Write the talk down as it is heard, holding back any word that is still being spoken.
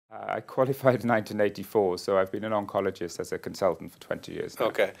I qualified in 1984, so I've been an oncologist as a consultant for 20 years now.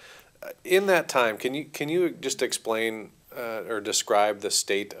 Okay. In that time, can you just explain or describe the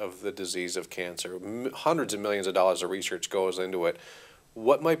state of the disease of cancer? Hundreds of millions of dollars of research goes into it.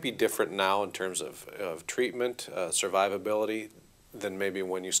 What might be different now in terms of treatment, survivability, than maybe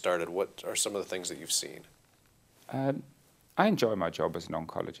when you started? What are some of the things that you've seen? I enjoy my job as an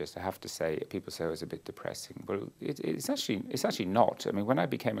oncologist. I have to say, people say it was a bit depressing. Well, it's actually not. I mean, when I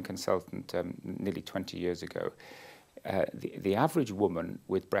became a consultant nearly 20 years ago, the average woman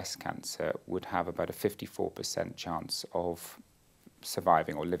with breast cancer would have about a 54% chance of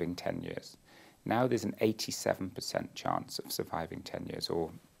surviving or living 10 years. Now there's an 87% chance of surviving 10 years,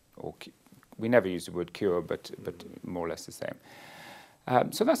 or we never use the word cure, but more or less the same.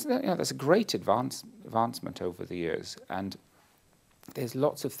 So that's a great advancement over the years, and there's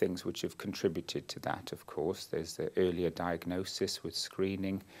lots of things which have contributed to that. Of course, there's the earlier diagnosis with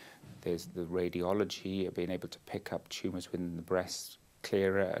screening. There's the radiology, being able to pick up tumours within the breast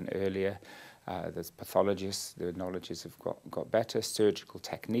clearer and earlier. There's pathologists, the knowledges have got better. Surgical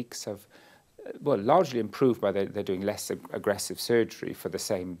techniques have, well, largely improved by they're doing less aggressive surgery for the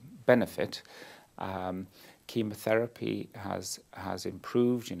same benefit. Chemotherapy has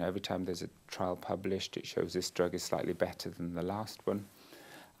improved. You know, every time there's a trial published, it shows this drug is slightly better than the last one.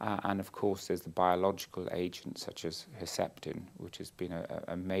 And of course, there's the biological agents such as Herceptin, which has been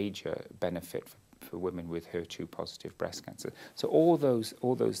a major benefit for women with HER2-positive breast cancer. So all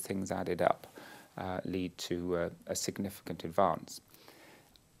those things added up lead to a significant advance.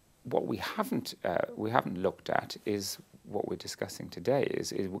 What we haven't looked at is what we're discussing today.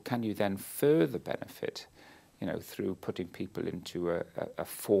 Is can you then further benefit, you know, through putting people into a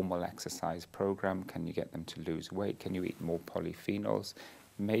formal exercise program? Can you get them to lose weight? Can you eat more polyphenols?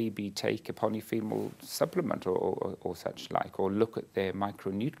 Maybe take a polyphenol supplement or such like, or look at their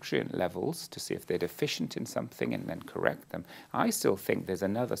micronutrient levels to see if they're deficient in something and then correct them. I still think there's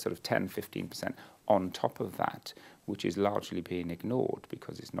another sort of 10–15% on top of that, which is largely being ignored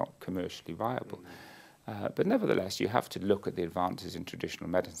because it's not commercially viable. But nevertheless, you have to look at the advances in traditional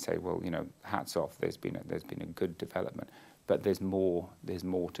medicine and say, well, you know, hats off, there's been a good development, but there's more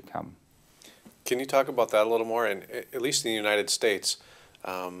to come. Can you talk about that a little more? And at least in the United States,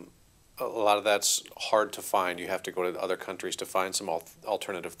 a lot of that's hard to find. You have to go to other countries to find some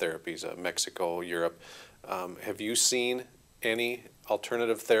alternative therapies, Mexico, Europe. Have you seen any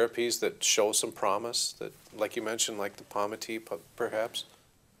alternative therapies that show some promise, that, like you mentioned, like the Pometi, perhaps?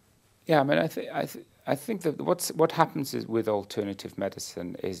 Yeah, I mean, I think that what happens is with alternative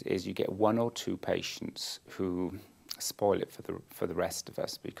medicine is you get one or two patients who spoil it for the rest of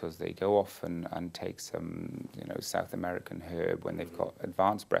us, because they go off and take some, you know, South American herb when they've got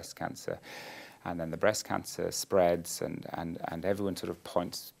advanced breast cancer, and then the breast cancer spreads and everyone sort of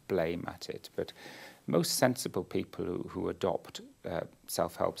points blame at it. But most sensible people who adopt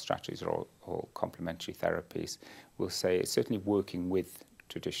self-help strategies or complementary therapies will say it's certainly working with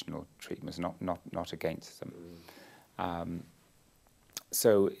traditional treatments, not against them.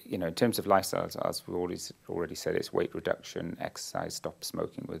 So, you know, in terms of lifestyles, as we already said, it's weight reduction, exercise, stop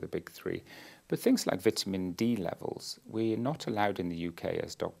smoking were the big three. But things like vitamin D levels, we're not allowed in the UK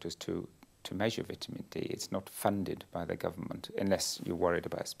as doctors to measure vitamin D. It's not funded by the government unless you're worried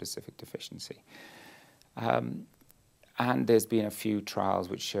about a specific deficiency. And there's been a few trials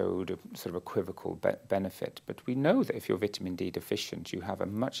which showed a sort of equivocal benefit. But we know that if you're vitamin D deficient, you have a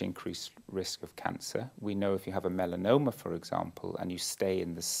much increased risk of cancer. We know if you have a melanoma, for example, and you stay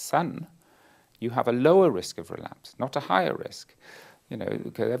in the sun, you have a lower risk of relapse, not a higher risk. You know,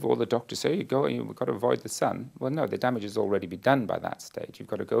 because all the doctors say, you've got to avoid the sun. Well, no, the damage has already been done by that stage. You've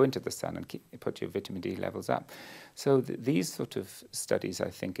got to go into the sun and put your vitamin D levels up. So these sort of studies, I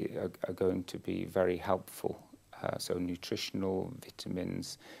think, are going to be very helpful. So nutritional,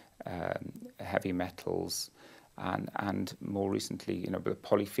 vitamins, heavy metals, and more recently, you know, the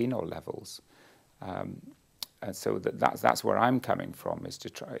polyphenol levels. And so that's where I'm coming from, is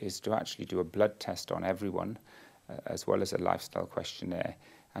to actually do a blood test on everyone, as well as a lifestyle questionnaire,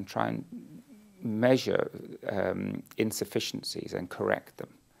 and try and measure insufficiencies and correct them.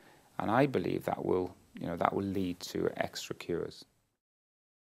 And I believe that will lead to extra cures.